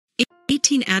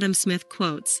18 Adam Smith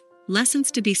quotes, lessons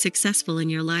to be successful in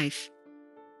your life.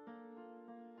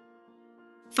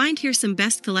 Find here some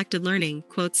best collected learning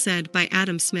quotes said by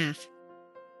Adam Smith.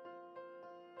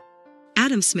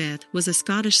 Adam Smith was a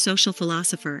Scottish social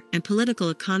philosopher and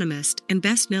political economist and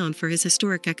best known for his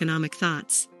historic economic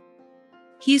thoughts.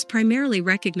 He is primarily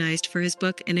recognized for his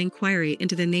book An Inquiry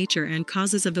into the Nature and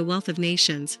Causes of the Wealth of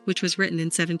Nations, which was written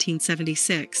in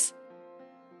 1776.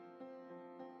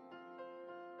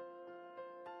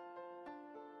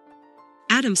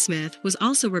 Adam Smith was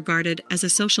also regarded as a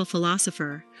social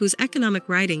philosopher whose economic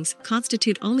writings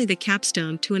constitute only the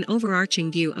capstone to an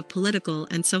overarching view of political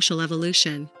and social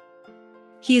evolution.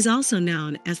 He is also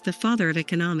known as the father of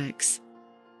economics.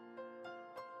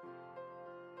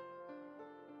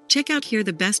 Check out here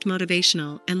the best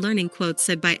motivational and learning quotes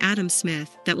said by Adam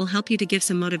Smith that will help you to give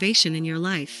some motivation in your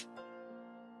life.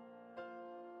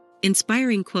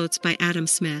 Inspiring quotes by Adam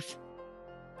Smith.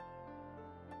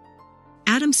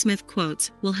 Adam Smith quotes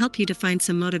will help you to find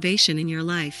some motivation in your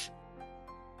life.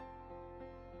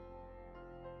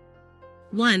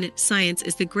 1. Science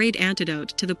is the great antidote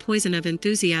to the poison of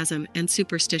enthusiasm and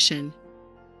superstition.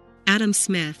 Adam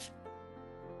Smith.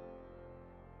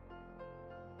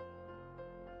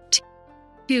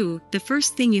 2. The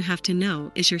first thing you have to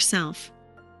know is yourself.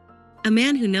 A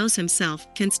man who knows himself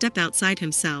can step outside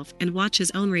himself and watch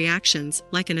his own reactions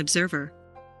like an observer.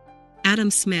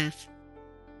 Adam Smith.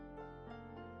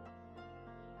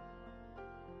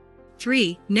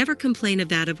 3. Never complain of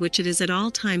that of which it is at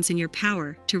all times in your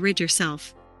power to rid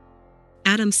yourself.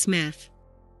 Adam Smith.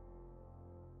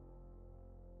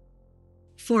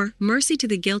 4. Mercy to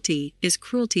the guilty is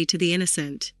cruelty to the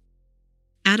innocent.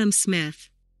 Adam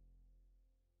Smith.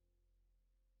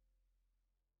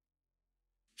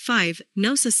 5.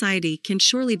 No society can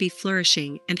surely be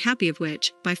flourishing and happy of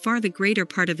which, by far the greater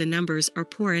part of the numbers are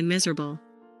poor and miserable.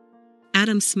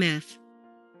 Adam Smith.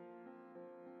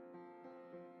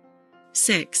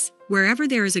 6. Wherever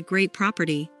there is a great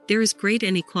property, there is great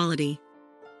inequality.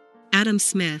 Adam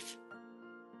Smith.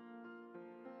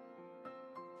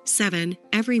 7.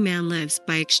 Every man lives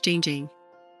by exchanging.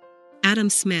 Adam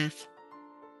Smith.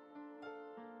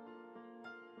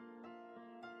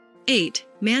 8.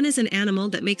 Man is an animal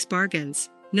that makes bargains.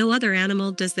 No other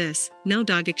animal does this. No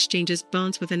dog exchanges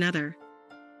bones with another.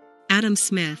 Adam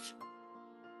Smith.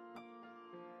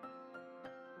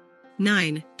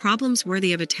 9. Problems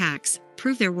worthy of attacks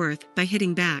prove their worth by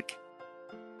hitting back.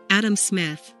 Adam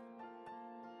Smith.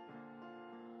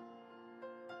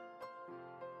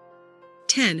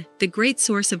 10. The great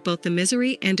source of both the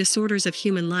misery and disorders of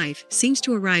human life seems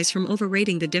to arise from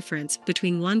overrating the difference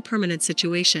between one permanent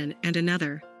situation and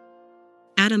another.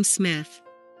 Adam Smith.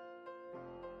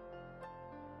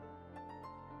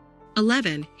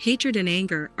 11. Hatred and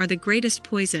anger are the greatest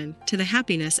poison to the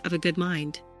happiness of a good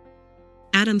mind.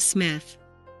 Adam Smith.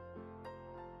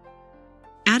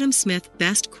 Adam Smith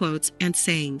best quotes and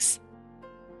sayings.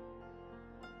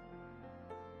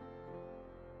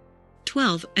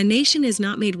 12. A nation is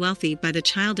not made wealthy by the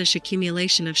childish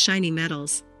accumulation of shiny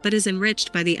metals, but is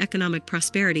enriched by the economic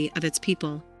prosperity of its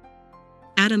people.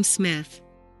 Adam Smith.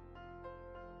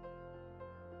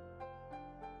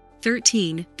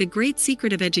 13. The great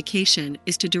secret of education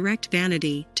is to direct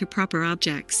vanity to proper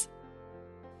objects.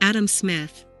 Adam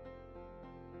Smith.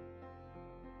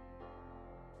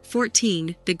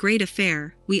 14. The great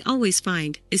affair, we always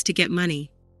find, is to get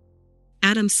money.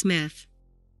 Adam Smith.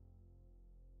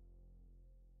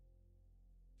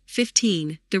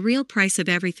 15. The real price of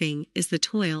everything is the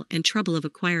toil and trouble of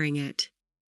acquiring it.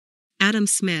 Adam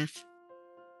Smith.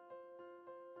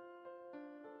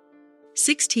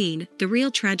 16. The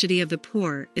real tragedy of the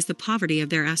poor is the poverty of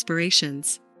their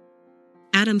aspirations.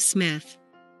 Adam Smith.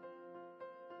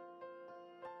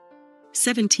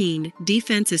 17.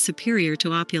 Defense is superior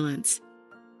to opulence.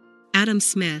 Adam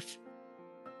Smith.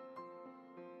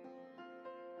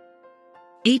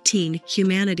 18.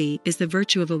 Humanity is the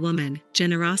virtue of a woman,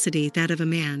 generosity that of a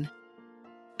man.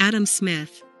 Adam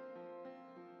Smith.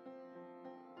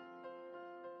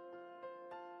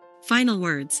 Final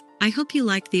words. I hope you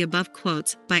liked the above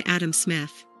quotes by Adam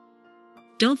Smith.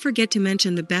 Don't forget to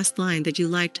mention the best line that you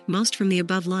liked most from the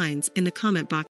above lines in the comment box.